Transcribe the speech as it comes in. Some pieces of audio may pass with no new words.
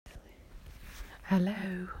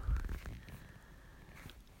Hello.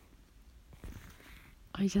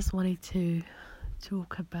 I just wanted to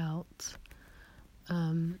talk about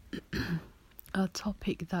a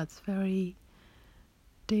topic that's very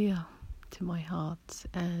dear to my heart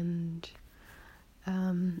and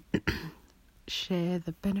share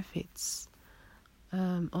the benefits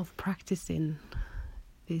of practicing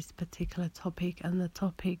this particular topic. And the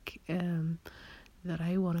topic that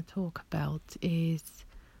I want to talk about is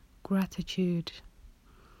gratitude.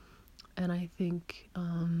 And I think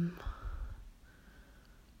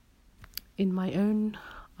in my own,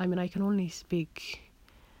 I can only speak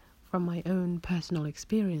from my own personal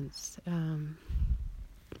experience,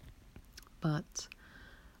 but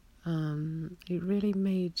it really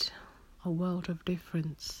made a world of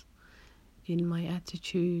difference in my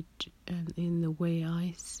attitude and in the way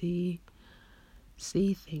I see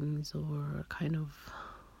things, or kind of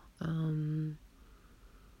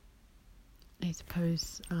I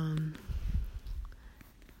suppose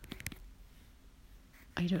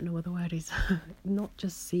I don't know what the word is. Not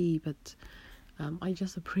just see, but I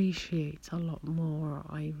just appreciate a lot more.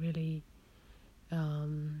 I really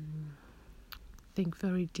think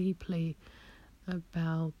very deeply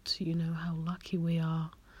about, how lucky we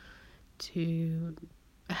are to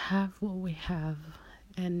have what we have.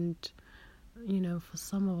 And, for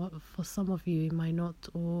some of you, it might not,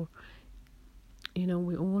 or,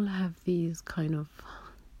 we all have these kind of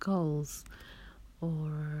goals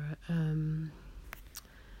or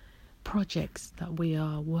projects that we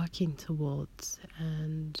are working towards,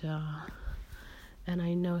 and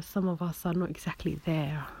I know some of us are not exactly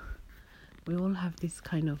there. We all have this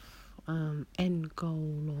kind of end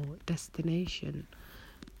goal or destination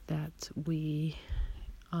that we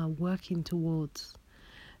are working towards,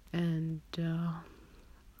 and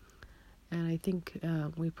I think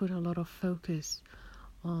we put a lot of focus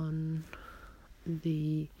on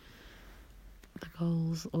the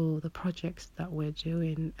goals or the projects that we're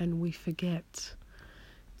doing, and we forget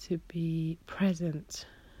to be present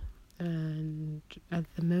and at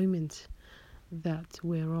the moment that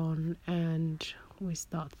we're on, and we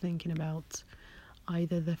start thinking about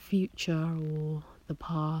either the future or the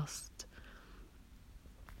past.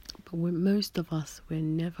 But most of us, we're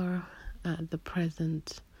never at the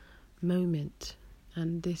present moment,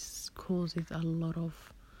 and this causes a lot of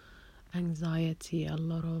anxiety, a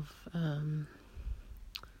lot of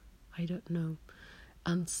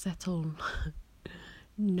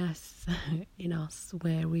unsettledness in us,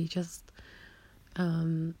 where we just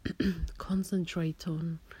concentrate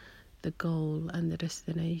on the goal and the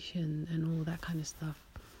destination and all that kind of stuff,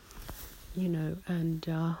 and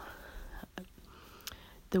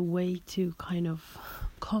the way to kind of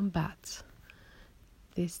combat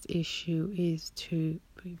this issue is to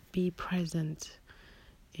be present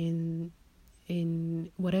in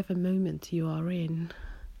whatever moment you are in,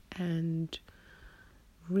 and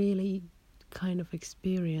really kind of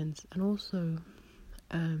experience. And also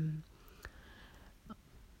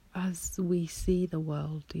as we see the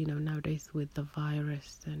world, nowadays with the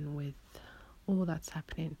virus and with all that's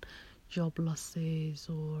happening, job losses,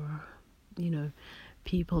 or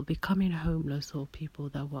people becoming homeless, or people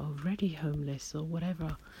that were already homeless, or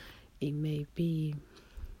whatever it may be,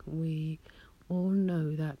 we all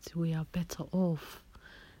know that we are better off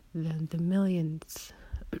than the millions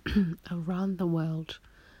around the world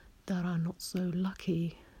that are not so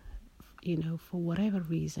lucky, for whatever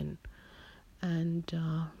reason. And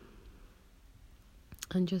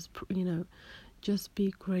just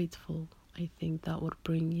be grateful. I think that would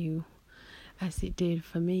bring you, as it did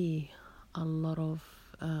for me, a lot of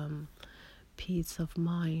peace of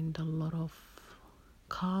mind, a lot of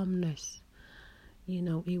calmness.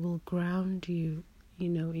 It will ground you,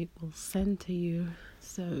 it will center you,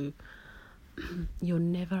 so you're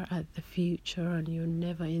never at the future and you're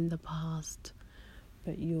never in the past,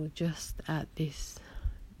 but you're just at this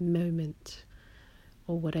moment,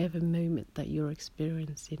 or whatever moment that you're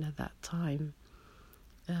experiencing at that time.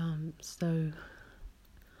 So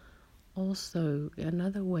also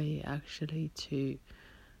another way actually to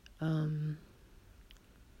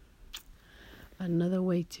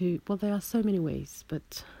well, there are so many ways,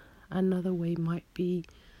 but another way might be,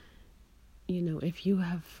 if you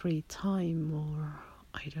have free time, or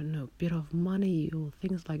bit of money or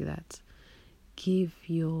things like that, give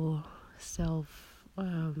yourself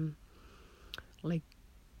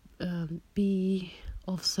be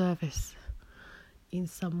of service in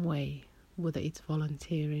some way, whether it's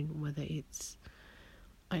volunteering, whether it's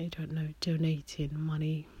donating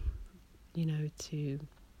money, to,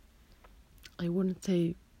 I wouldn't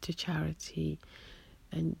say to charity,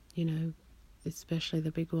 and especially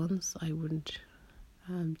the big ones, I wouldn't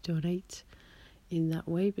donate in that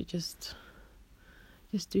way, but just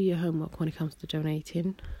do your homework when it comes to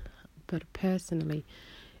donating. But personally,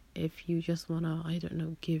 if you just want to, I don't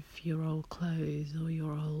know, give your old clothes or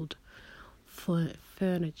your old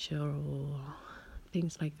furniture or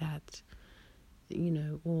things like that,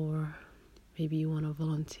 or maybe you want to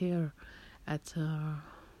volunteer at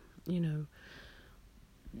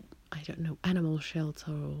I don't know, animal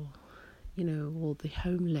shelter, or all the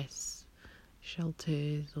homeless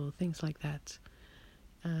shelters or things like that.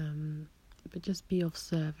 But just be of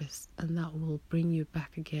service, and that will bring you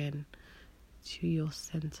back again to your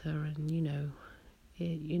center. And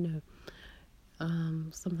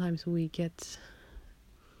sometimes we get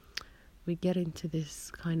into this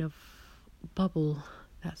kind of bubble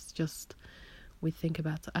that's just, we think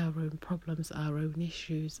about our own problems, our own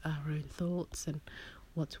issues, our own thoughts, and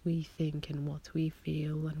what we think and what we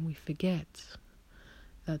feel, and we forget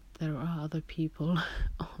that there are other people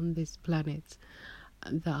on this planet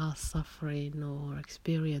that are suffering or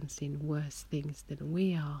experiencing worse things than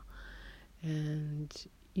we are, and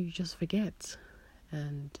you just forget.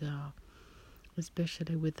 And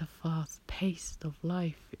especially with the fast pace of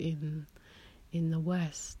life in the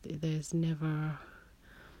West, there's never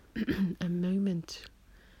a moment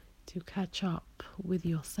to catch up with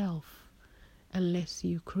yourself unless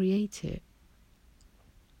you create it,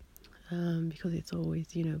 because it's always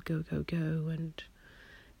go,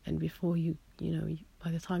 and before you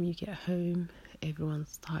by the time you get home,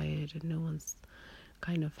 everyone's tired and no one's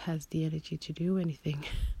kind of has the energy to do anything.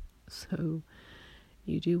 So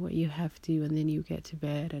you do what you have to, and then you get to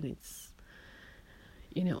bed, and it's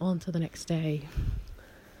on to the next day.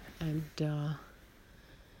 And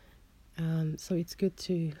so it's good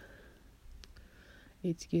to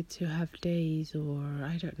have days, or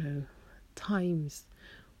I don't know, times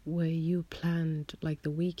where you planned, like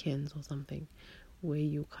the weekends or something, where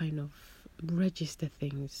you kind of register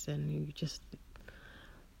things, and you just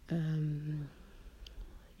you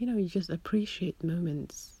just appreciate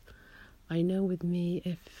moments. I know with me,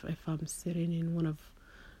 if I'm sitting in one of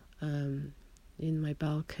in my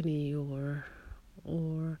balcony, or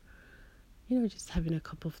just having a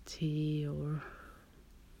cup of tea, or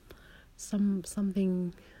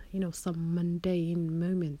something, some mundane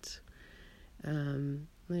moment,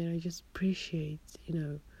 I just appreciate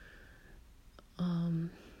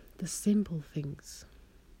the simple things.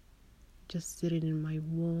 Just sitting in my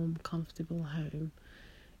warm, comfortable home,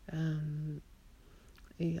 I'm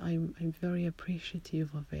very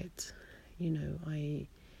appreciative of it.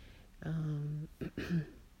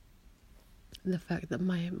 The fact that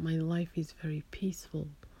my life is very peaceful.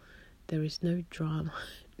 There is no drama.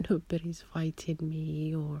 Nobody's fighting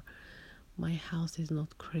me, or my house is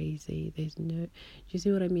not crazy. There's no. Do you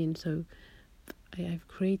see what I mean? So I've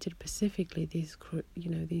created specifically these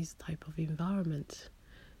type of environment,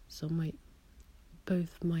 so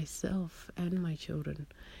both myself and my children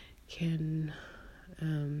can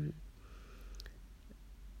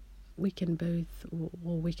we can both,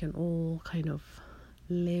 or we can all kind of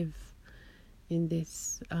live in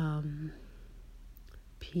this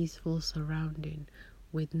peaceful surrounding,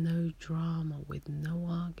 with no drama, with no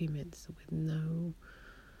arguments, with no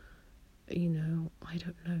I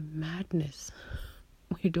don't know, madness.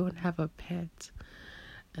 We don't have a pet.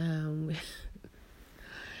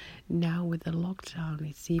 Now with the lockdown,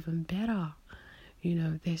 it's even better.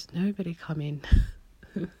 There's nobody coming.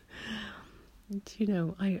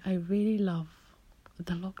 I really love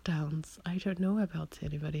the lockdowns. I don't know about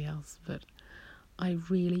anybody else, but I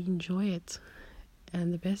really enjoy it.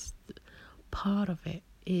 And the best part of it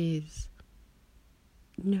is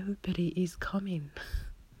nobody is coming.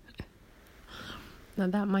 Now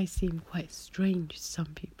that might seem quite strange to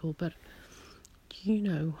some people, but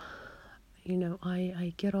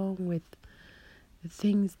I get on with the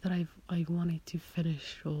things that I wanted to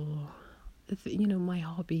finish, or my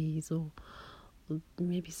hobbies, or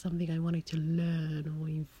maybe something I wanted to learn or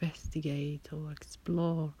investigate or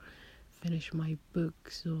explore, finish my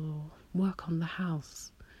books or work on the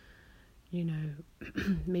house.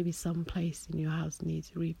 Maybe some place in your house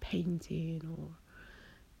needs repainting, or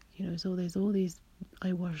so there's all these.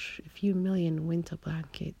 I wash a few million winter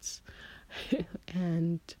blankets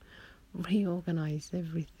and reorganize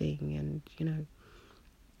everything, and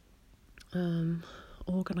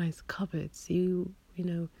organize cupboards.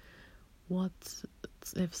 What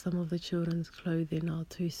if some of the children's clothing are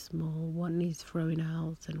too small? What needs throwing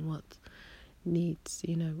out, and what needs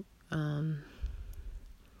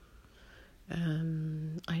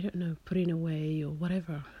I don't know, putting away, or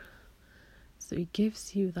whatever. So it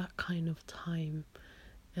gives you that kind of time,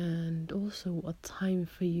 and also a time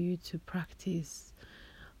for you to practice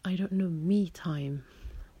I don't know, me time,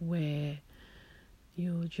 where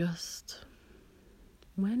you're just,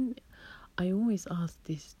 when I always ask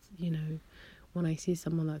this, when I see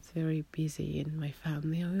someone that's very busy in my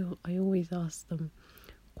family, I always ask them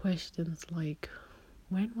questions like,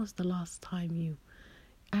 when was the last time you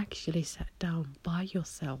actually sat down by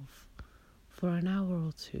yourself for an hour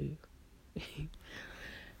or two?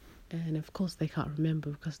 And of course they can't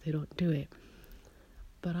remember because they don't do it.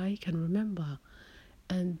 But I can remember,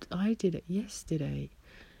 and I did it yesterday.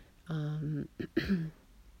 And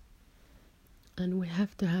we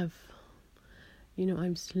have to have,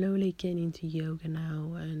 I'm slowly getting into yoga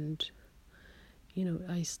now, and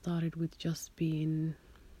I started with just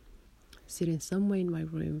sitting somewhere in my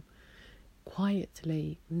room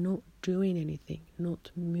quietly, not doing anything,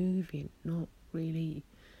 not moving, not really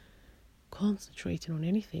concentrating on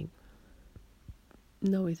anything.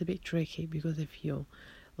 No, it's a bit tricky, because if you're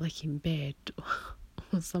like in bed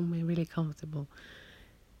or somewhere really comfortable,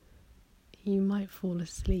 you might fall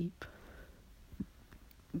asleep.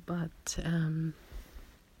 But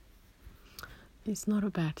it's not a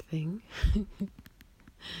bad thing.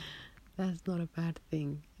 That's not a bad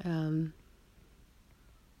thing.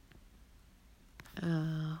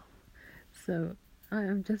 So I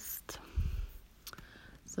am just,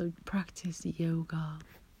 practice yoga,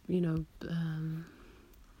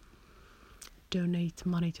 donate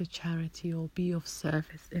money to charity, or be of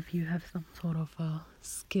service if you have some sort of a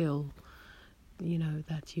skill,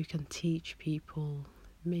 that you can teach people.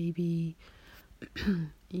 Maybe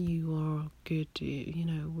you are good,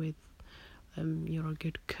 with you're a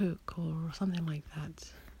good cook or something like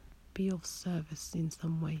that. Be of service in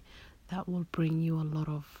some way. That will bring you a lot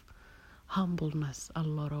of humbleness, a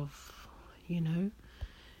lot of,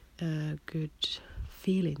 good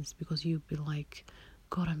feelings, because you'll be like,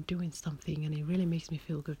 God, I'm doing something and it really makes me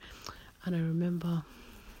feel good. And I remember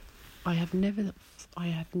I have never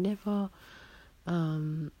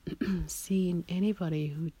seen anybody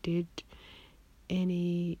who did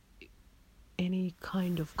any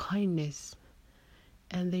kind of kindness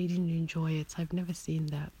and they didn't enjoy it. I've never seen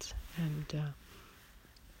that. And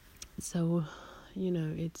so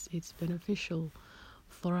it's beneficial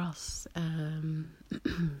for us, and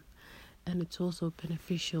it's also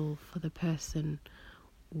beneficial for the person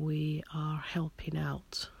we are helping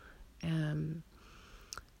out.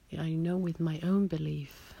 I know with my own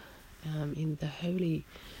belief in the Holy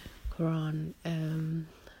Quran,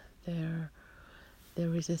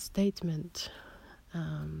 there is a statement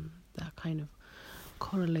that kind of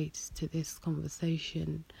correlates to this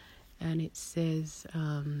conversation, and it says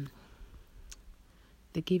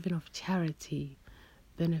the giving of charity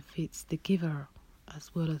benefits the giver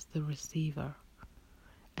as well as the receiver.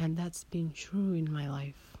 And that's been true in my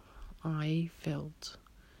life. I felt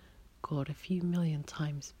God a few million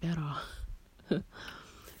times better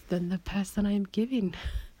than the person I'm giving.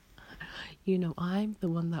 I'm the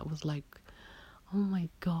one that was like, oh my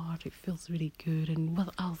God, it feels really good, and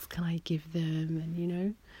what else can I give them? And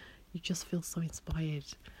you just feel so inspired.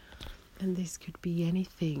 And this could be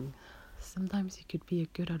anything. Sometimes it could be a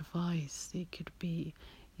good advice. It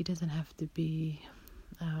doesn't have to be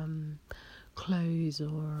clothes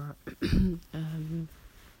or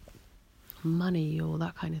money or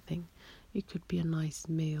that kind of thing. It could be a nice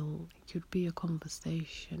meal. It could be a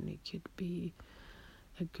conversation. It could be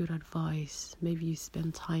a good advice. Maybe you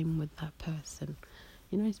spend time with that person,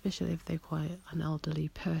 especially if they're quite an elderly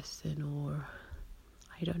person, or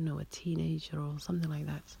I don't know, a teenager or something like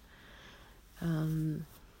that.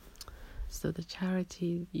 So the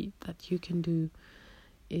charity that you can do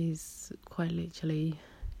is quite literally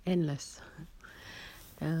endless.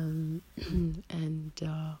 And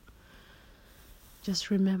just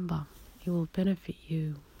remember, it will benefit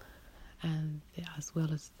you, and as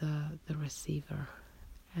well as the receiver.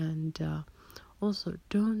 And also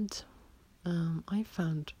don't, I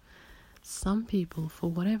found some people, for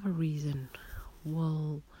whatever reason,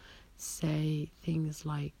 will say things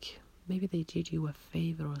like, maybe they did you a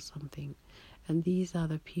favor or something, and these are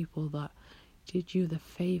the people that did you the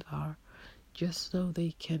favor just so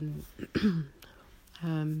they can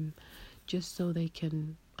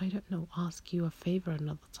I don't know, ask you a favor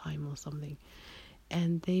another time or something.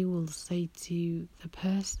 And they will say to the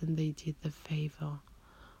person they did the favor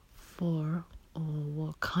for, or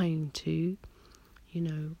were kind to,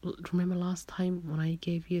 remember last time when I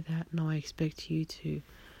gave you that, now I expect you to,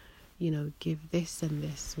 give this and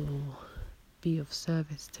this, or be of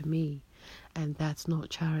service to me. And that's not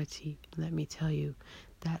charity. Let me tell you,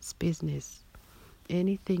 that's business.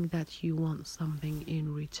 Anything that you want something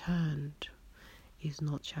in return is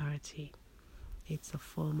not charity. It's a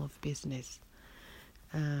form of business.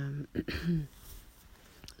 Um,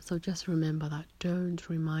 so just remember that. Don't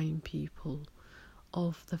remind people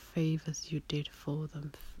of the favors you did for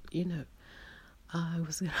them. You know, I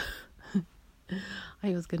was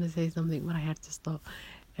gonna say something, but I had to stop.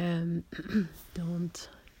 Don't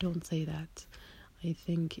say that. I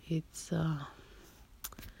think it's a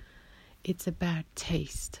bad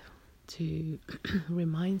taste to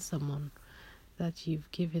remind someone that you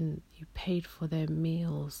paid for their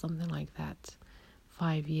meal or something like that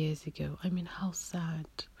 5 years ago. I mean, how sad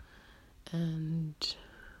and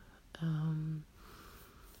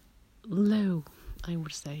low, I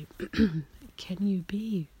would say, can you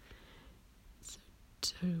be?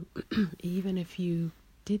 So even if you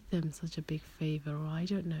did them such a big favor, or I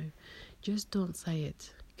don't know, just don't say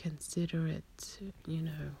it. Consider it,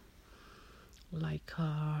 like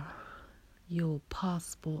your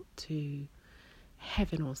passport to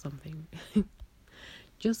heaven or something.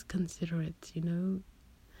 Just consider it,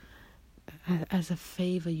 as a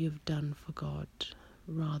favor you've done for God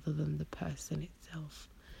rather than the person itself.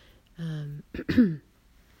 And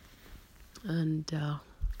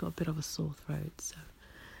got a bit of a sore throat, so I'm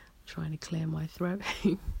trying to clear my throat.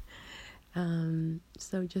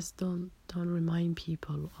 So just don't remind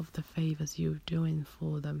people of the favors you're doing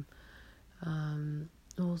for them.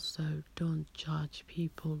 Also, don't judge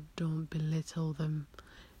people, don't belittle them.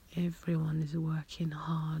 Everyone is working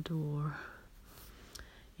hard, or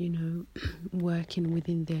working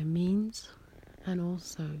within their means, and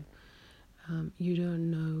also you don't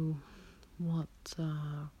know what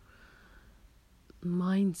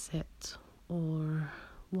mindset or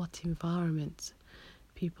what environment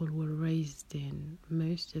people were raised in.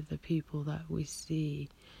 Most of the people that we see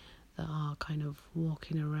that are kind of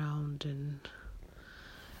walking around, and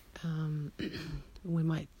we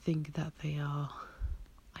might think that they are,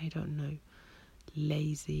 I don't know,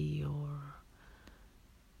 lazy or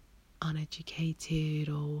uneducated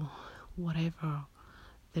or whatever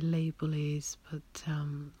the label is, but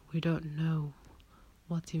we don't know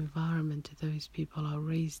what environment those people are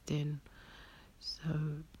raised in.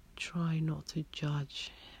 So try not to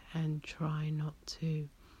judge and try not to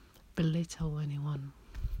belittle anyone.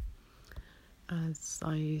 As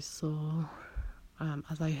I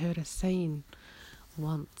heard a saying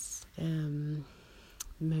once,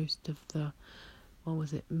 most of the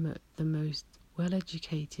most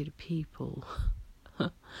well-educated people,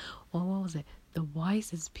 or what was it? The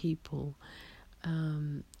wisest people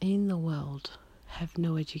in the world have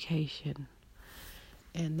no education.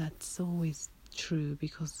 And that's always true,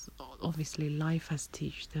 because obviously life has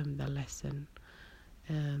taught them the lesson,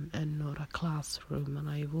 and not a classroom. And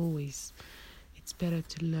it's better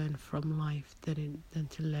to learn from life than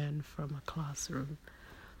to learn from a classroom.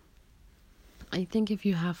 I think if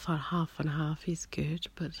you have a half and half is good,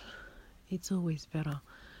 but it's always better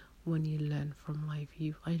when you learn from life.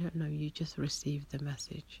 You just receive the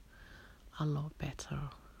message a lot better,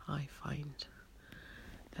 I find.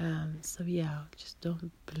 So yeah, just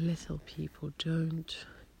don't belittle people, don't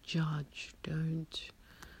judge, don't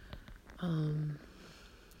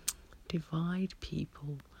divide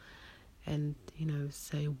people and,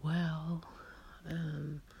 say, well,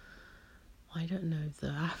 I don't know, the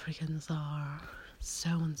Africans are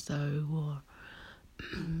so-and-so, or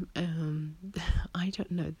I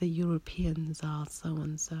don't know, the Europeans are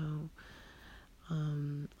so-and-so.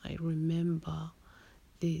 I remember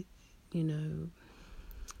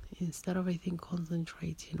instead of, I think,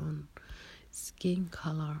 concentrating on skin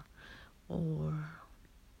color or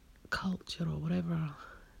culture or whatever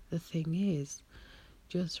the thing is,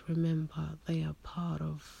 just remember they are part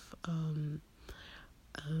of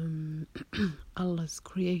Allah's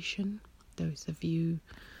creation. Those of you,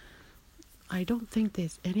 I don't think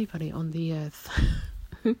there's anybody on the earth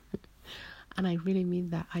and I really mean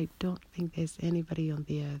that, I don't think there's anybody on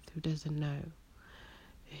the earth who doesn't know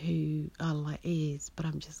who Allah is, but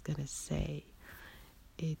I'm just gonna say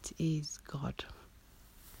it is God.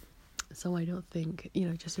 So I don't think,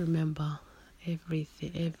 just remember every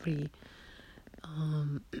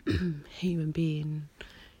human being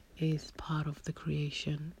is part of the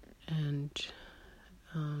creation, and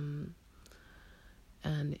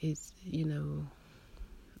is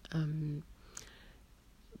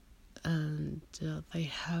they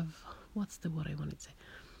have, what's the word I wanted to say,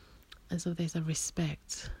 and so there's a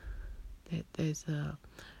respect, there's a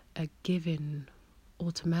given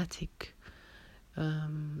automatic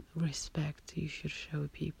respect you should show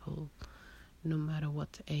people, no matter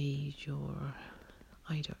what age or,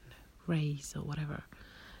 I don't know, race or whatever.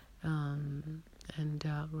 And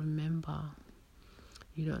remember,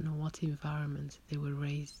 you don't know what environment they were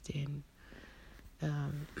raised in.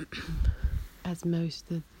 as most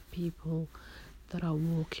of the people that are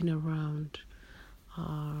walking around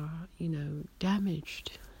are,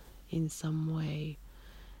 damaged in some way.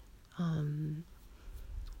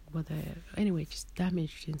 Just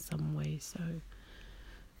damaged in some way. So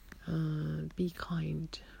be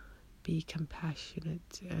kind, be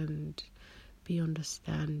compassionate, and be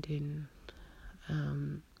understanding,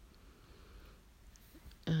 and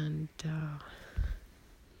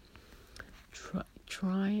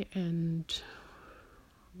try and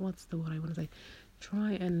what's the word I want to say?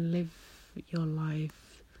 Try and live your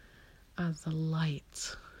life as a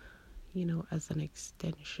light, as an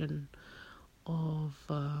extension of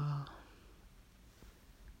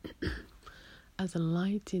as a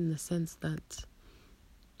light, in the sense that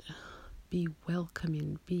be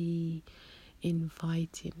welcoming, be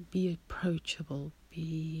inviting, be approachable,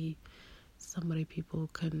 be somebody people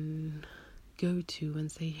can go to and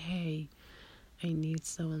say, hey, I need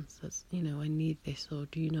so-and-so, I need this, or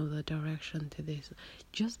do you know the direction to this?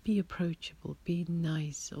 Just be approachable, be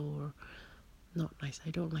nice, or not nice, I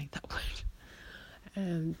don't like that word,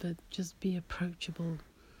 but just be approachable,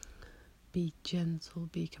 be gentle,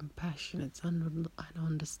 be compassionate, and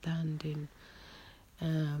understanding.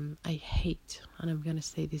 I hate, and I'm going to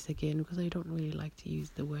say this again because I don't really like to use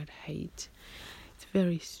the word hate. It's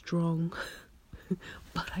very strong,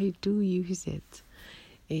 but I do use it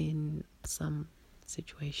in some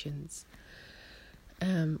situations,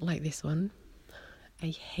 like this one. I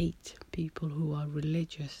hate people who are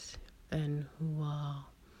religious and who are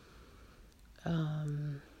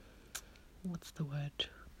what's the word,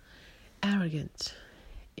 arrogant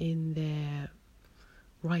in their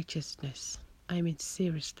righteousness. I mean,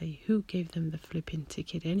 seriously, who gave them the flipping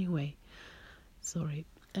ticket anyway? Sorry,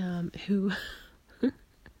 who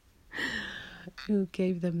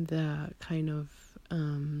gave them the kind of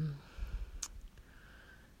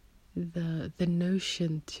the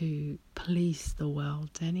notion to police the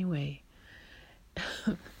world anyway?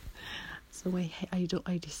 So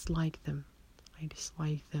I dislike them.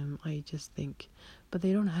 I just think, but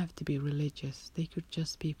they don't have to be religious. They could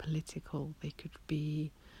just be political. They could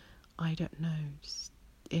be, I don't know, just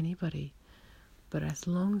anybody. But as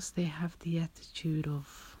long as they have the attitude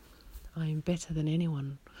of, I'm better than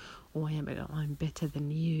anyone, or I'm better than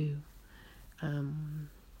you,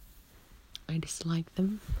 I dislike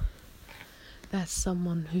them. That's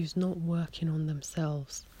someone who's not working on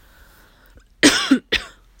themselves.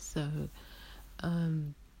 So,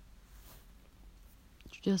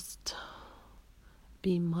 just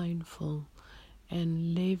be mindful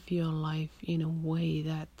and live your life in a way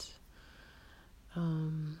that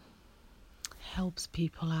helps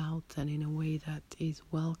people out, and in a way that is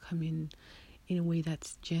welcoming, in a way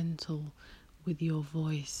that's gentle with your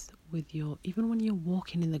voice, even when you're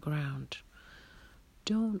walking in the ground.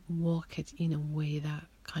 Don't walk it in a way that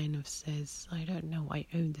kind of says, I don't know, I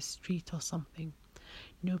own the street or something.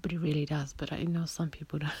 Nobody really does, but I know some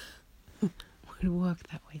people would work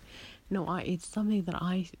that way. No, it's something that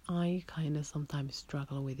I kind of sometimes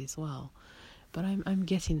struggle with as well. But I'm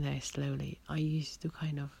getting there slowly. I used to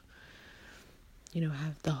kind of,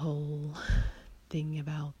 have the whole thing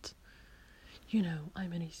about,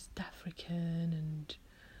 I'm an East African and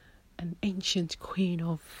an ancient queen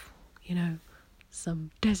of,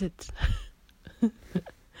 some desert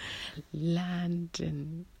land,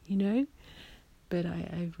 and, but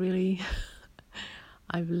I've really,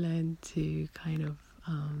 I've learned to kind of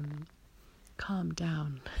calm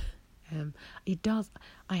down. It does.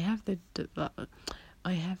 I have that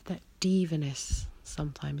divaness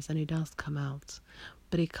sometimes, and it does come out,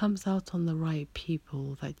 but it comes out on the right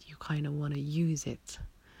people that you kind of want to use it.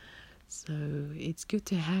 So it's good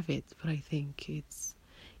to have it, but I think it's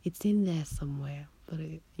in there somewhere. But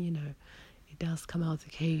it does come out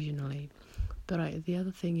occasionally. But the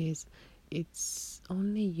other thing is, it's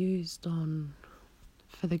only used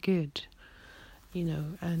for the good,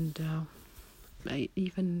 and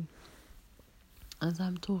even as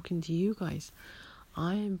I'm talking to you guys,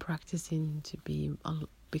 I am practicing to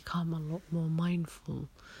become a lot more mindful,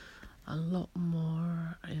 a lot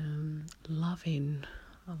more loving,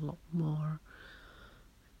 a lot more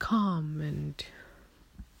calm, and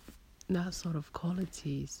that sort of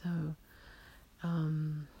quality. So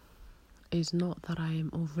it's not that I am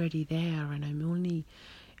already there and I'm only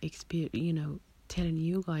telling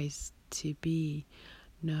you guys to be.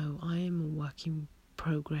 No, I am a work in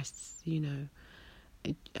progress,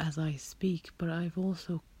 as I speak. But I've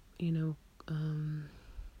also,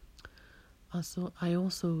 I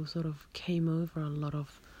also sort of came over a lot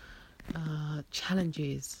of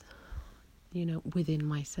challenges, within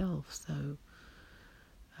myself. So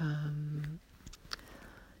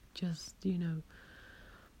just,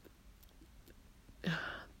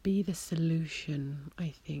 be the solution,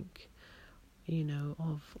 I think,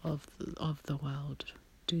 of the world.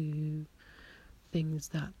 Do things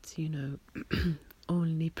that,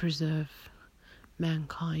 only preserve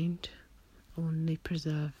mankind, only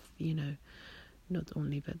preserve, not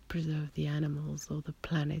only but preserve the animals or the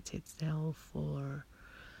planet itself, or,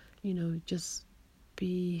 just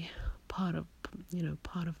be part of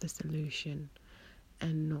the solution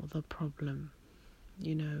and not the problem,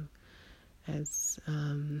 as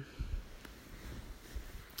a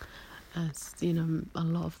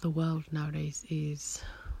lot of the world nowadays is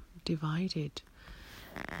divided,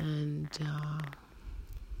 and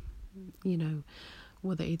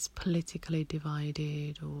whether it's politically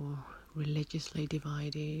divided or religiously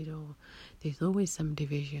divided, or there's always some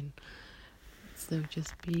division. So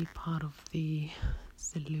just be part of the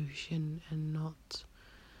solution and not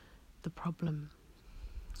the problem.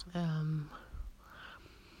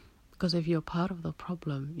 Because if you're part of the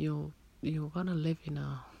problem, you're gonna live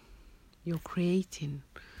you're creating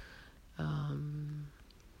a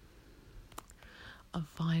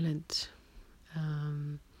violent,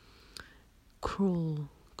 cruel,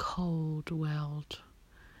 cold world,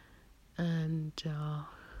 and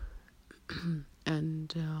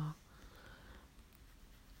and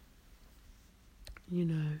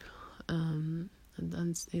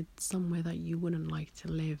it's somewhere that you wouldn't like to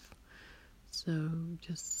live. So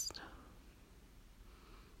just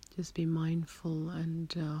be mindful,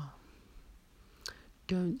 and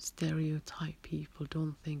don't stereotype people.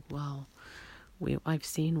 Don't think, well, I've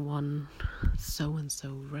seen one so and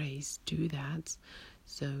so race do that,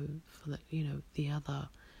 so for the other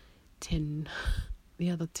 10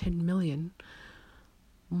 million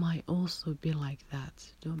might also be like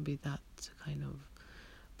that. Don't be that kind of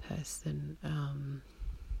person.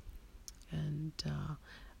 And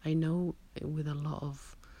I know with a lot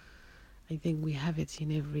of, I think we have it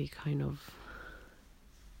in every kind of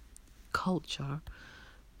culture,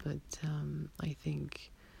 but I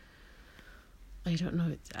think, I don't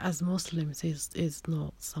know, as Muslims is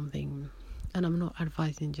not something, and I'm not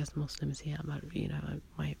advising just Muslims here, but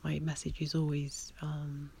my message is always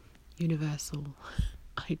universal.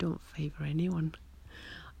 I don't favor anyone,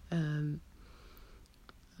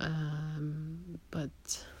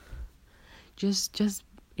 but just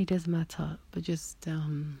it doesn't matter, but just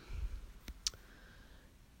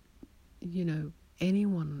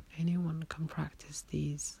anyone can practice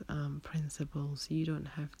these principles. You don't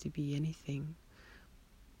have to be anything,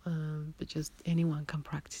 but just anyone can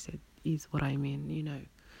practice it, is what I mean.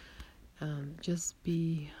 Just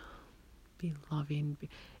be loving.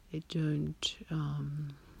 Don't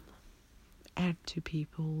add to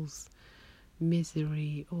people's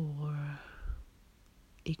misery or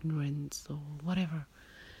ignorance or whatever,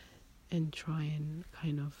 and try and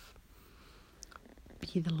kind of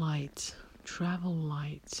be the light, travel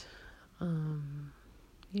light,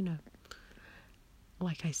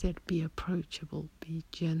 like I said, be approachable, be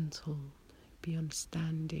gentle, be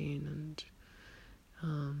understanding,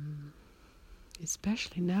 and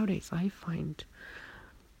especially nowadays I find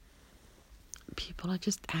people are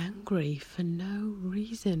just angry for no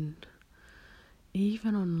reason.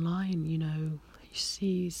 Even online, you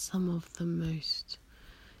see some of the most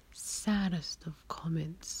saddest of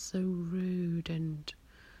comments, so rude, and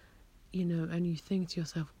and you think to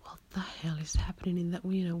yourself, what the hell is happening in that,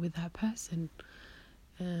 with that person?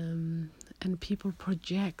 And people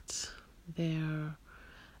project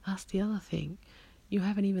that's the other thing. You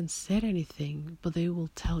haven't even said anything, but they will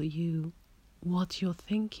tell you what you're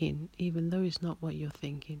thinking, even though it's not what you're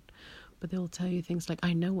thinking. But they'll tell you things like,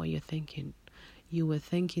 I know what you're thinking. You were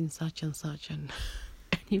thinking such and such, and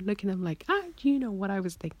you look at them like, do you know what I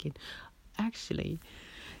was thinking? Actually.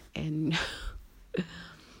 And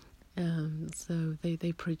so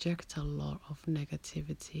they project a lot of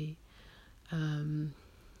negativity, and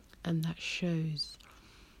that shows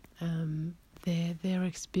they're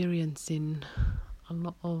experiencing a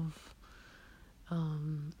lot of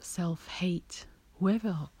self-hate.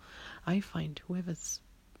 I find whoever's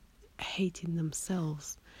hating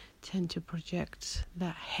themselves tend to project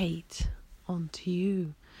that hate onto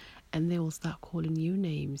you, and they will start calling you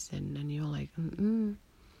names, and you're like,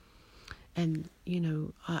 and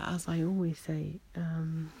as I always say,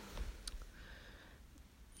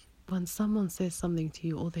 when someone says something to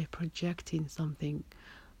you, or they're projecting something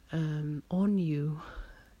on you,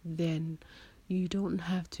 then you don't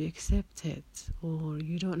have to accept it, or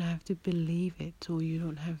you don't have to believe it, or you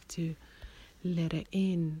don't have to let it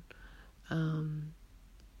in.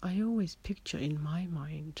 I always picture in my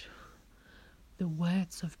mind the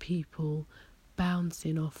words of people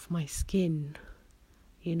bouncing off my skin,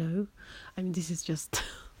 you know. I mean, this is just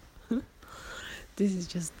this is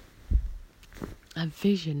just a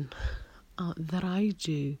vision that I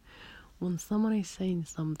do when someone is saying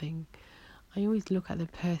something. I always look at the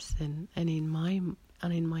person, and in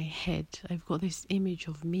my head I've got this image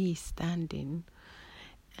of me standing,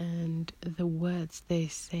 and the words they're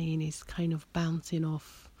saying is kind of bouncing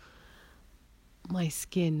off my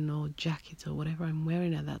skin or jacket or whatever I'm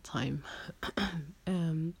wearing at that time.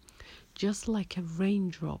 Just like a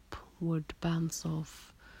raindrop would bounce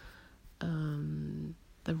off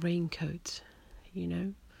the raincoat, you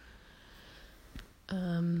know.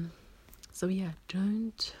 So yeah,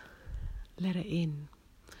 don't let it in.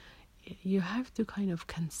 You have to kind of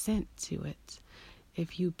consent to it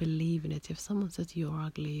if you believe in it. If someone says you're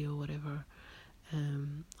ugly or whatever,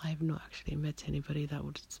 I've not actually met anybody that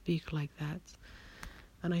would speak like that,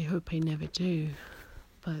 and I hope I never do.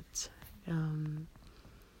 But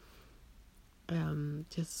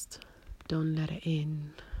just don't let it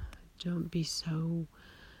in. Don't be so.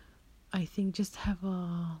 I think just have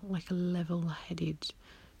a level-headed.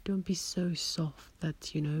 Don't be so soft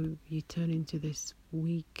that you turn into this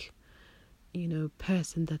weak,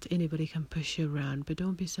 person that anybody can push you around. But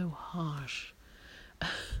don't be so harsh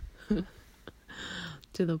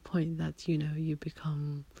to the point that you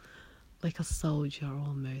become like a soldier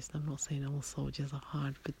almost. I'm not saying all soldiers are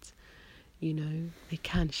hard, but they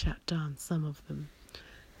can shut down some of them.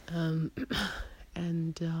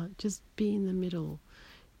 And just be in the middle.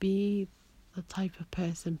 Be the type of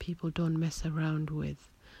person people don't mess around with,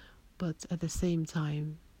 but at the same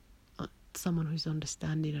time, someone who's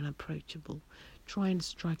understanding and approachable. Try and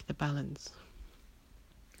strike the balance.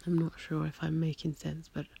 I'm not sure if I'm making sense,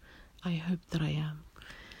 but I hope that I am.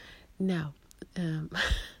 Now,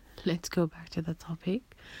 let's go back to the topic.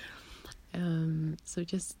 So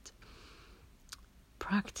just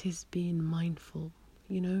practice being mindful,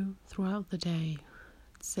 throughout the day.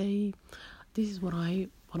 Say, this is what I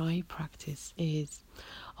practice is,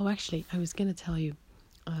 actually, I was going to tell you,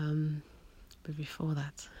 but before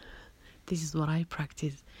that, this is what I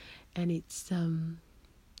practice, and it's, I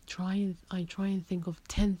try and think of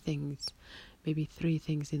 10 things, maybe 3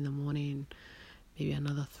 things in the morning, maybe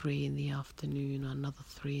another 3 in the afternoon, another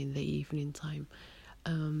 3 in the evening time.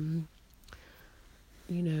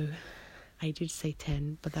 I did say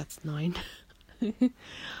 10, but that's 9.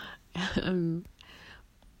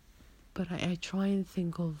 But I try and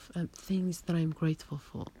think of things that I'm grateful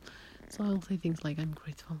for. So I'll say things like, I'm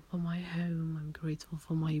grateful for my home, I'm grateful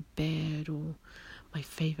for my bed, or my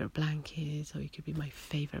favorite blankets, or it could be my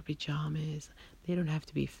favorite pajamas. They don't have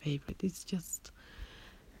to be favorite. It's just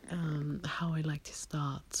how I like to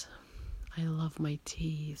start. I love my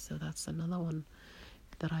tea, so that's another one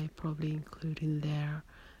that I probably include in there.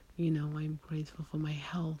 I'm grateful for my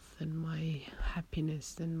health and my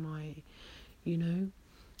happiness and my,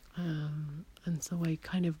 and so I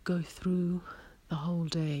kind of go through the whole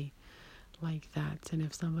day like that. And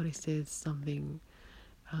if somebody says something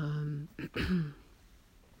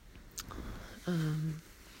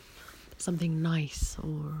something nice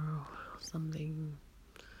or something,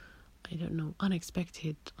 I don't know,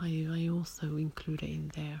 unexpected, I also include it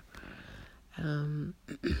in there.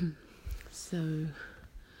 So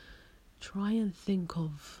try and think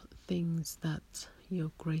of things that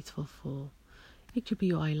you're grateful for. It could be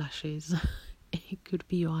your eyelashes, it could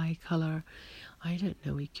be your eye colour, I don't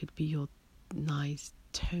know, it could be your nice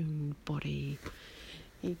toned body,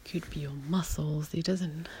 it could be your muscles. It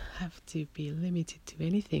doesn't have to be limited to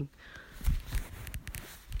anything.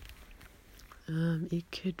 It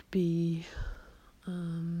could be I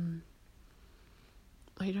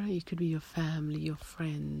don't know, it could be your family, your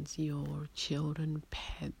friends, your children,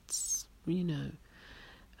 pets,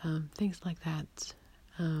 things like that.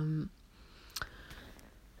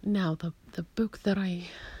 Now the book that I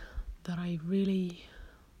really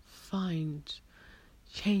find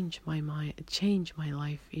change my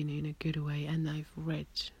life in a good way, and I've read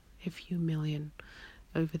a few million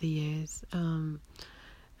over the years.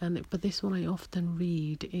 But this one I often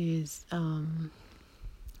read is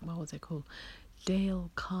what was it called? Dale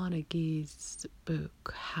Carnegie's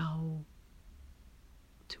book, How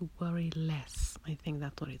to Worry Less. I think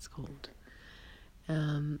that's what it's called.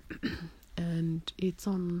 And it's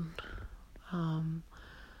on.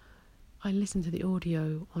 I listen to the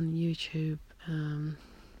audio on YouTube.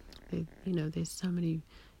 There's so many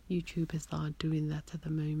YouTubers that are doing that at the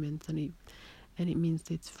moment, and it means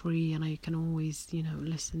it's free, and I can always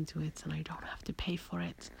listen to it, and I don't have to pay for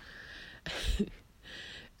it.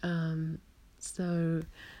 So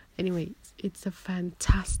anyway, it's a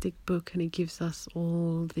fantastic book, and it gives us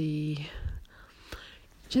all the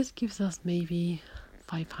just gives us maybe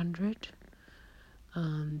 500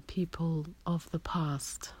 people of the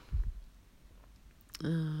past,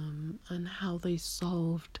 and how they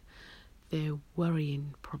solved their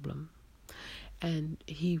worrying problem. And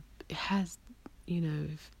he has,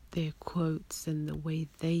 their quotes and the way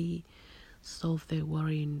they solve their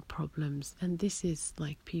worrying problems. And this is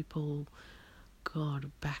like people,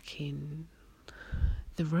 God, back in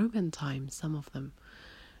the Roman times, some of them,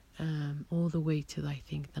 all the way to, I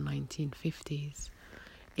think, the 1950s.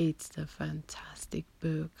 It's a fantastic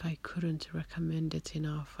book. I couldn't recommend it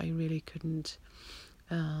enough. I really couldn't.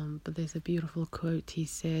 But there's a beautiful quote. He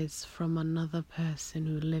says, from another person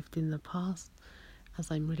who lived in the past,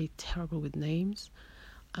 as I'm really terrible with names,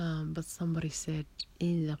 but somebody said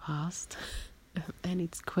in the past, and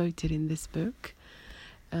it's quoted in this book,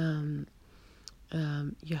 you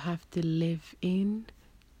have to live in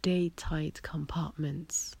day-tight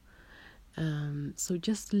compartments. So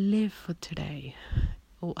just live for today,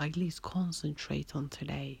 or at least concentrate on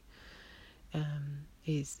today,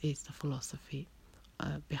 is the philosophy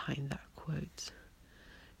behind that quote.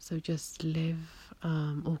 So just live,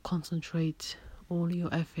 or concentrate all your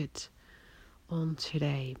effort on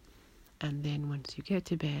today, and then once you get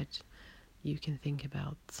to bed, you can think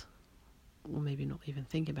about, or maybe not even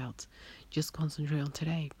think about, just concentrate on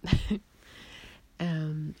today.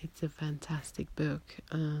 It's a fantastic book.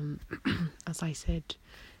 As I said,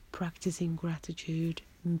 practicing gratitude,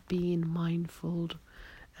 being mindful,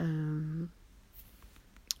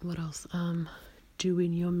 what else?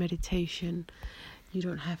 Doing your meditation. You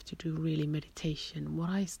don't have to do really meditation. What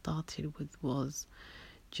I started with was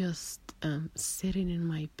just sitting in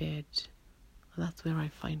my bed. That's where I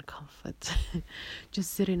find comfort.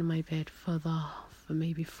 Just sitting in my bed for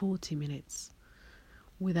maybe 40 minutes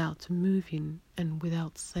without moving and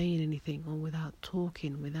without saying anything, or without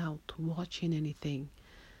talking, without watching anything.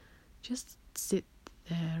 Just sit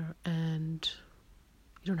there, and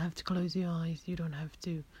you don't have to close your eyes. You don't have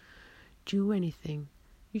to do anything.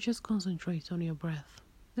 You just concentrate on your breath.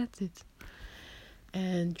 That's it.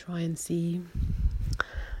 And try and see,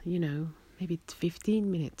 maybe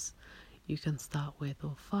 15 minutes you can start with,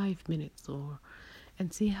 or 5 minutes,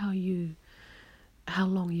 and see how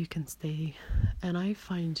long you can stay. And I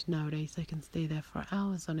find nowadays I can stay there for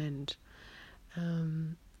hours on end.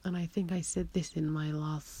 And I think I said this in my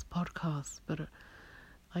last podcast, but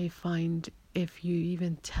I find if you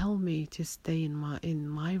even tell me to stay in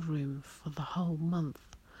my room for the whole month,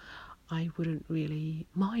 I wouldn't really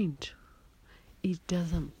mind. It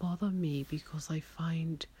doesn't bother me, because I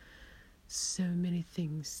find so many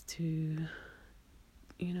things to,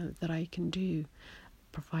 that I can do,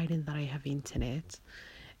 providing that I have internet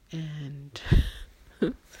and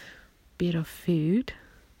bit of food.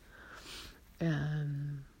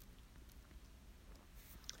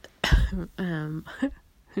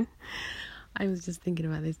 I was just thinking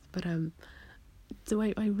about this, but so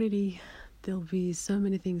I really, there'll be so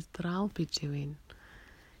many things that I'll be doing,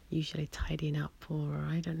 usually tidying up, or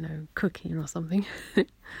I don't know, cooking or something.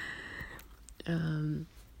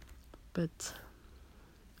 But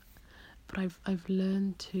I've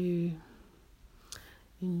learned to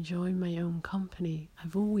enjoy my own company.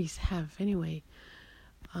 I've always have anyway.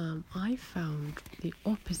 I found the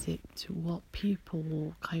opposite to what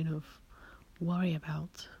people kind of worry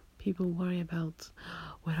about. People worry about,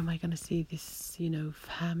 when am I going to see this,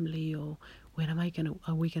 family, or when are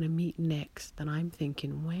we going to meet next? And I'm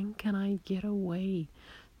thinking, when can I get away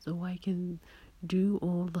so I can do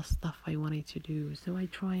all the stuff I wanted to do? So I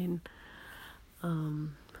try and,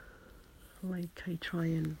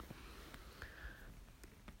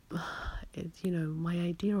 my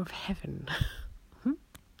idea of heaven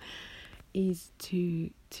is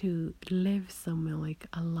to live somewhere like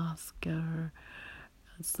Alaska,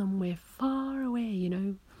 somewhere far away,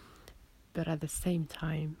 but at the same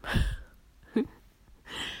time,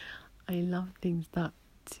 I love things I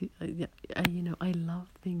love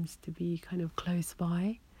things to be kind of close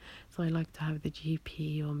by. So I like to have the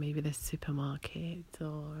GP, or maybe the supermarket,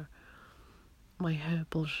 or my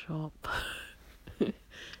herbal shop,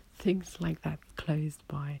 things like that close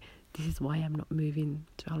by. This is why I'm not moving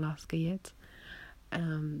to Alaska yet.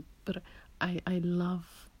 But I love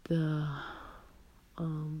the,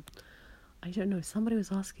 I don't know, somebody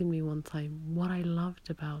was asking me one time what I loved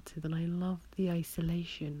about it, and I loved the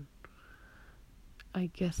isolation. I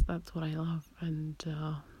guess that's what I love, and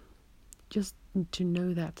just to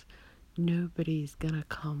know that nobody's gonna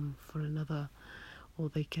come for another, or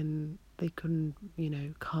they couldn't,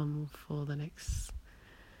 come for the next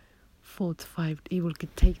 4 to 5. It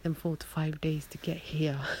could take them 4 to 5 days to get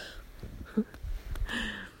here.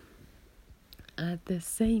 At the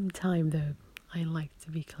same time, though, I like to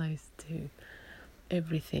be close to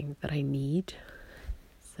everything that I need.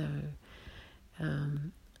 So,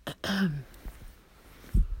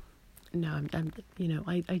 no,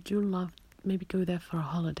 I do love maybe go there for a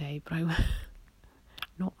holiday, but I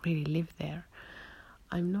not really live there.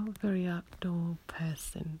 I'm not a very outdoor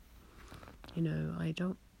person. I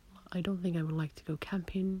don't think I would like to go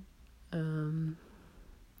camping.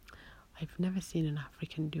 I've never seen an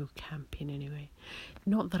African do camping anyway.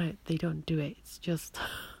 Not that they don't do it, it's just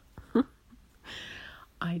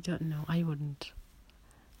I don't know, I wouldn't.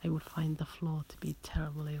 I would find the floor to be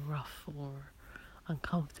terribly rough or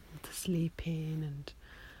uncomfortable to sleep in, and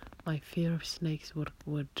my fear of snakes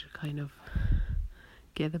would kind of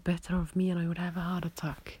get the better of me and I would have a heart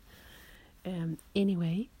attack.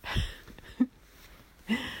 Anyway,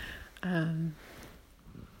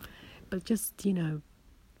 but just,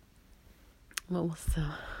 what was the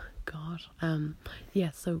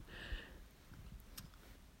so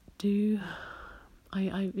do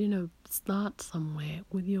I start somewhere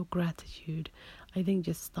with your gratitude. I think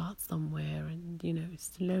just start somewhere and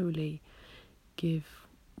slowly give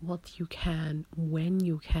what you can when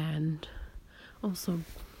you can. Also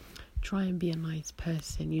try and be a nice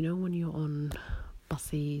person, when you're on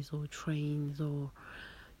buses or trains or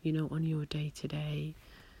on your day to day.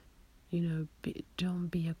 Don't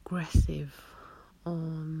be aggressive.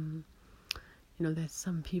 There's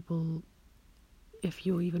some people, if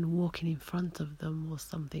you're even walking in front of them or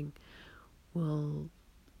something, well,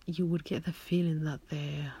 you would get the feeling that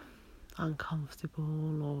they're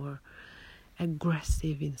uncomfortable or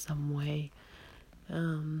aggressive in some way.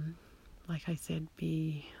 Like I said,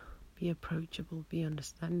 be approachable, be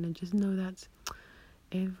understanding, and just know that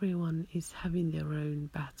everyone is having their own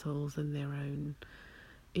battles and their own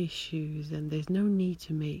issues, and there's no need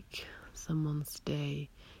to make someone's day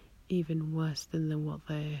even worse than what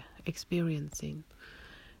they're experiencing.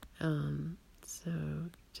 So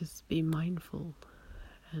just be mindful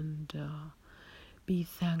and be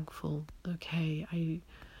thankful. Okay,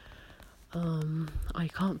 I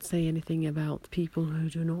can't say anything about people who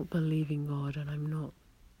do not believe in God, and I'm not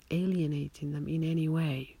alienating them in any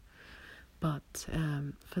way. But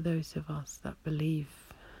for those of us that believe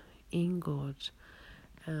in God,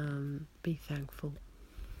 be thankful.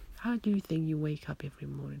 How do you think you wake up every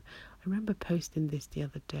morning? I remember posting this the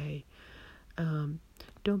other day.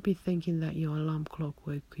 Don't be thinking that your alarm clock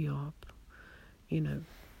woke you up. You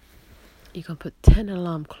can put 10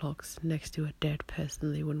 alarm clocks next to a dead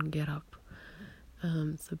person, they wouldn't get up.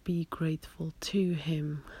 So be grateful to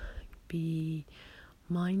Him. Be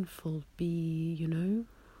mindful.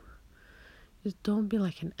 Just don't be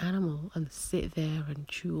like an animal and sit there and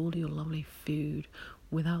chew all your lovely food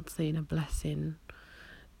without saying a blessing.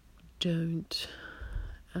 Don't.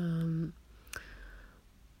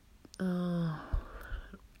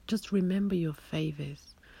 Just remember your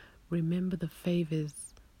favors. Remember the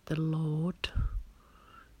favors the Lord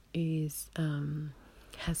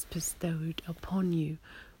has bestowed upon you.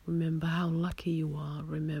 Remember how lucky you are.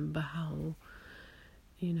 Remember how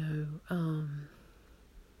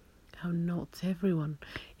how not everyone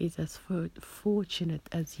is as fortunate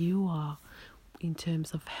as you are in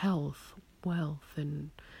terms of health, wealth, and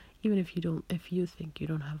even if you think you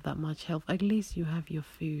don't have that much health, at least you have your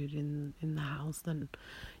food in the house, and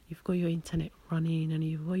you've got your internet running, and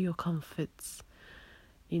you've got your comforts,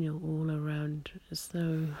 all around.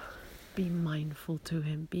 So be mindful to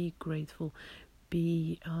Him, be grateful,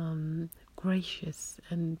 be gracious,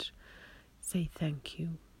 and say thank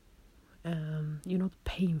you. You're not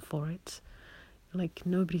paying for it. Like,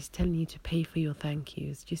 nobody's telling you to pay for your thank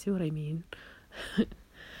yous. Do you see what I mean?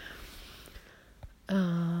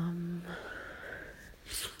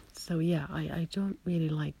 So yeah, I don't really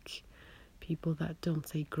like people that don't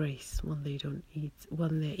say grace when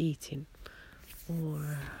they're eating,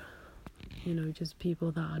 or just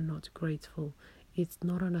people that are not grateful. It's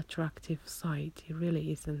not an attractive sight. It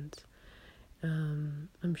really isn't.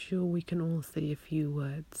 I'm sure we can all say a few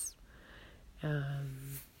words, and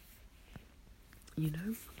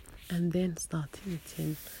then start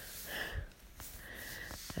eating.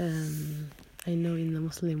 I know in the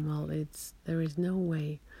Muslim world, there is no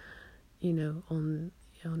way, on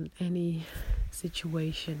any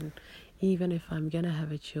situation, even if I'm gonna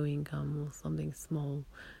have a chewing gum or something small,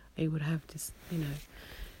 I would have to,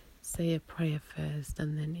 say a prayer first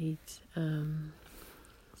and then eat.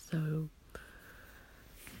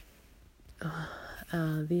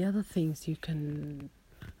 The other things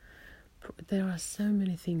there are so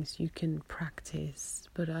many things you can practice,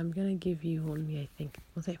 but I'm gonna give you only, I think,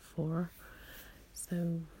 was it 4?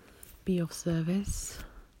 So, be of service,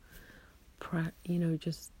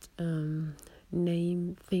 just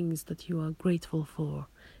name things that you are grateful for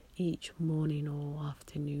each morning or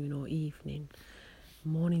afternoon or evening.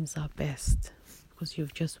 Mornings are best because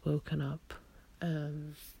you've just woken up.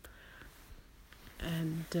 And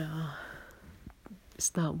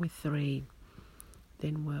start with 3,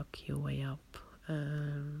 then work your way up.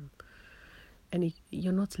 And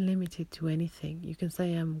you're not limited to anything. You can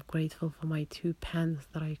say, I'm grateful for my 2 pans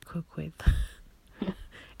that I cook with.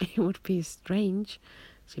 It would be strange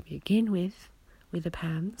to begin with the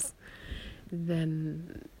pans.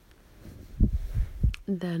 Then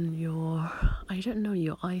your, I don't know,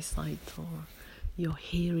 your eyesight or your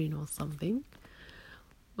hearing or something.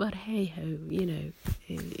 But hey ho,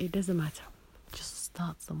 it doesn't matter. Just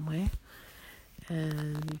start somewhere.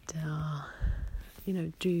 And,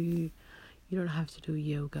 you don't have to do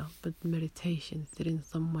yoga, but meditation, sit in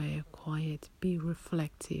somewhere quiet, be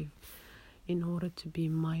reflective in order to be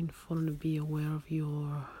mindful and be aware of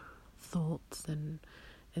your thoughts and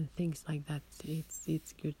things like that.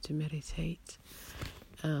 It's good to meditate.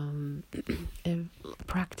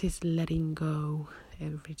 Practice letting go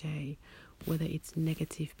every day, whether it's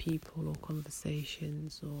negative people or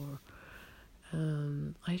conversations or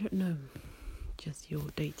I don't know, just your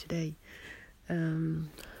day to day.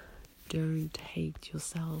 Don't hate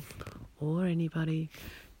yourself or anybody.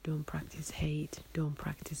 Don't practice hate. Don't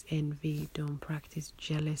practice envy. Don't practice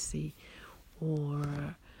jealousy or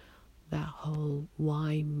that whole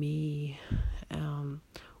why me,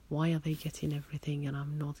 why are they getting everything and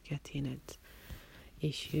I'm not getting it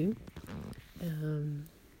issue.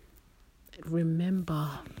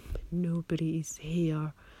 Remember, nobody is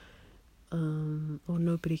here or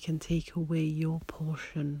nobody can take away your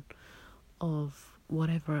portion of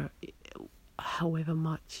however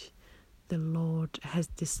much the Lord has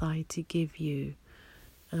decided to give you.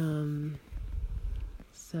 So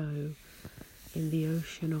in the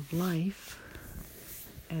ocean of life,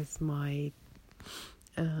 as my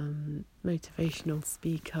motivational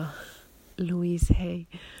speaker Louise Hay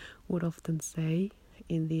would often say,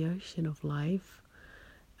 in the ocean of life,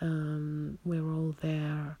 we're all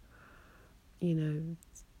there,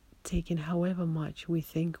 taking however much we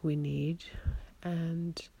think we need,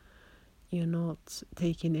 and you're not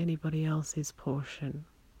taking anybody else's portion.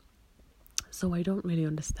 So I don't really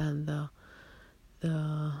understand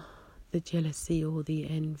the jealousy or the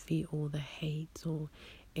envy or the hate or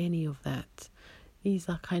any of that. These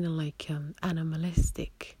are kind of like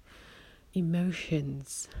animalistic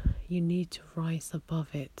emotions. You need to rise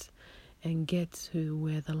above it and get to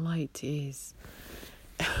where the light is,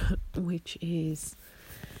 which is,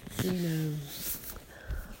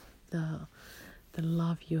 the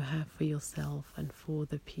love you have for yourself and for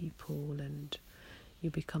the people, and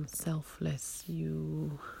you become selfless.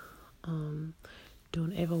 You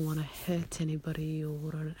don't ever want to hurt anybody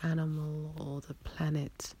or an animal or the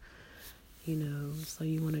planet, so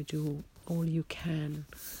you want to do all you can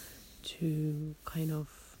to kind of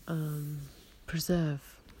preserve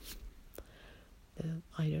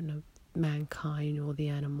mankind or the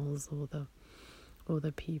animals or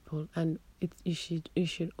the people. And you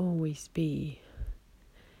should always be,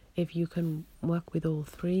 if you can work with all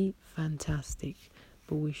 3, fantastic,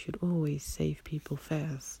 but we should always save people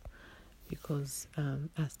first, because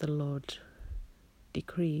as the Lord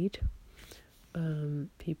decreed,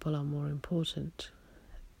 people are more important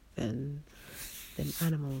than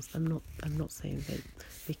animals. I'm not saying that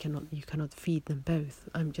you cannot feed them both.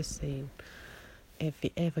 I'm just saying, if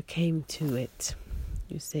it ever came to it,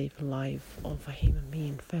 you save the life of a human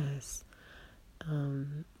being first.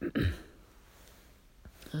 And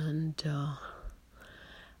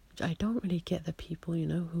I don't really get the people,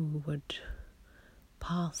 who would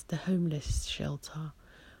pass the homeless shelter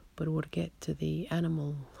but would get to the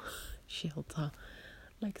animal shelter.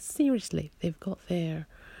 Like, seriously, they've got their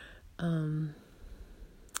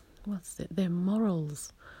their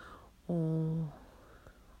morals, or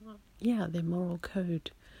their moral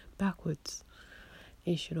code backwards.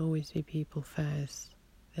 It should always be people first,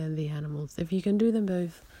 then the animals. If you can do them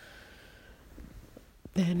both,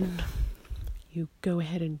 then you go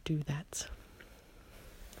ahead and do that.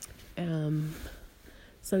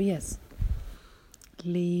 So yes,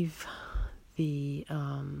 leave the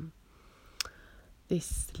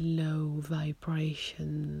this low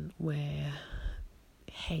vibration where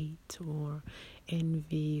hate or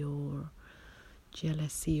envy or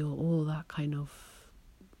jealousy or all that kind of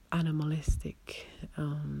animalistic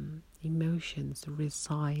emotions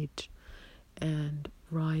reside, and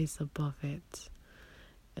rise above it,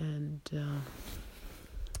 and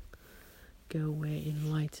go where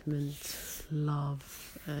enlightenment,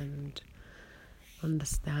 love, and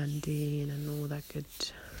understanding and all that good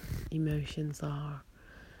emotions are.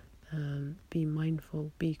 Be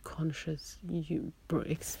mindful, be conscious,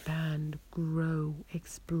 expand, grow,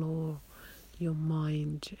 explore your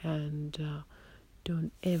mind, and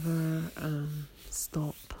don't ever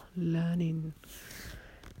stop learning,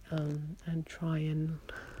 and try and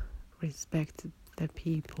respect the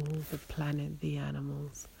people, the planet, the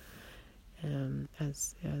animals, and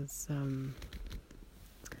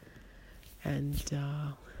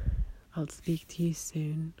I'll speak to you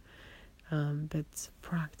soon. But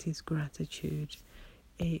practice gratitude.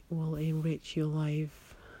 It will enrich your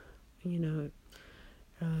life, in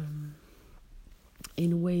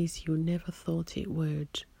ways you never thought it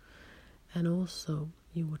would. And also,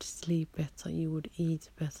 you would sleep better, you would eat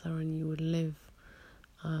better, and you would live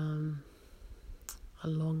a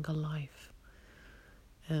longer life,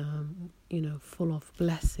 full of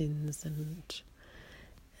blessings and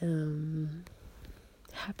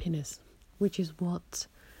happiness, which is what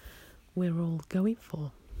we're all going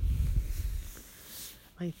for.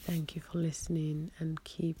 I thank you for listening, and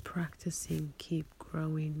keep practicing, keep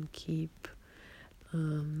growing, keep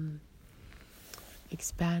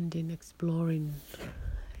expanding, exploring,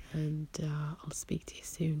 and I'll speak to you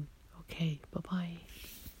soon. Okay, bye-bye.